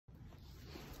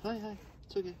Hi, hi.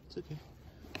 It's okay, it's okay.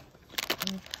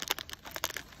 Hi.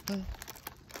 Hi.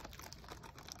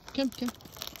 Come.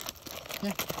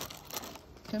 Yeah.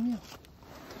 Come here.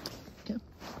 Come.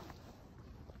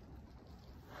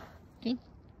 Come.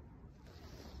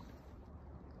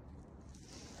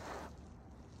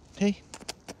 Hey.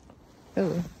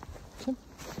 Hello. Come.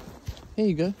 Here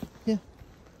you go. Yeah.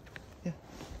 Yeah.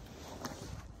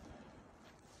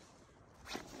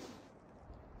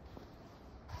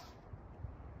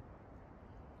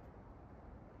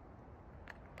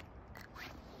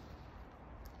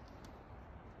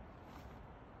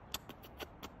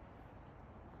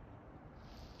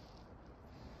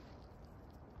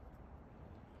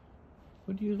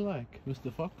 What do you like,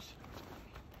 Mr. Fox?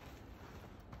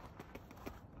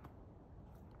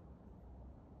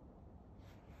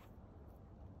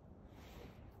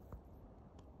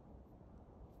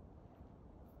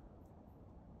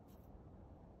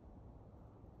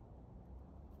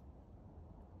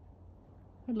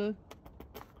 Hello.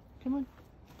 Come on.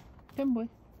 Come, boy.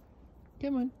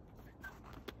 Come on.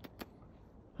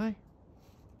 Hi.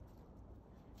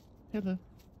 Hello. Do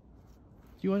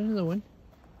you want another one?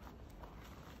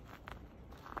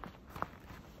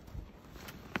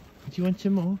 Do you want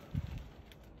some more?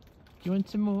 Do you want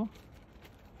some more?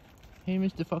 Hey,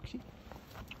 Mr. Foxy.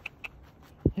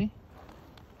 Hey.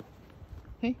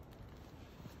 Hey.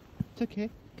 It's okay.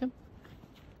 Come.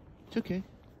 It's okay.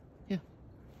 Yeah.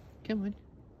 Come on.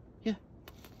 Yeah.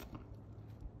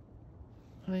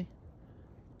 Hi.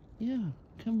 Yeah.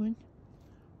 Come on.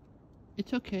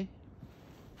 It's okay.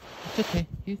 It's okay.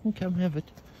 You can come have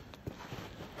it.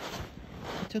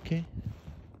 It's okay.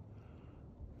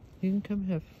 You can come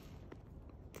have.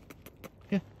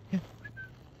 Yeah.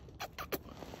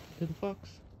 Little fox.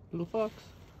 Little fox.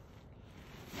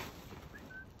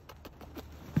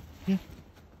 Yeah.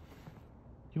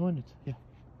 You want it? Yeah.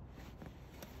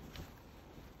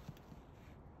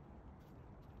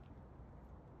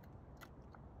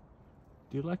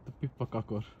 Do you like the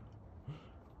pippakakor?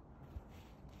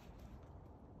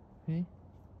 Hey?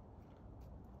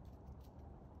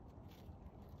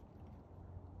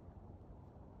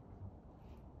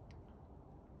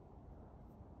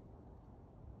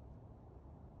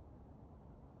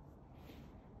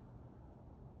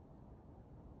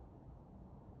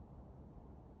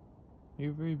 You're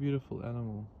a very beautiful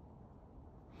animal.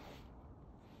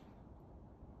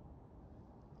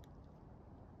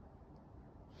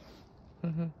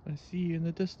 I see you in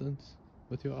the distance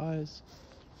with your eyes.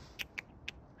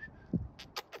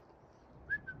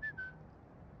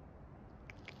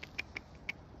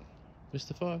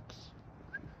 Mr. Fox.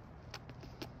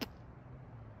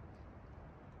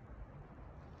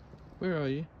 Where are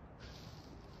you?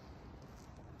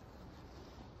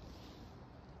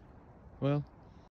 Well,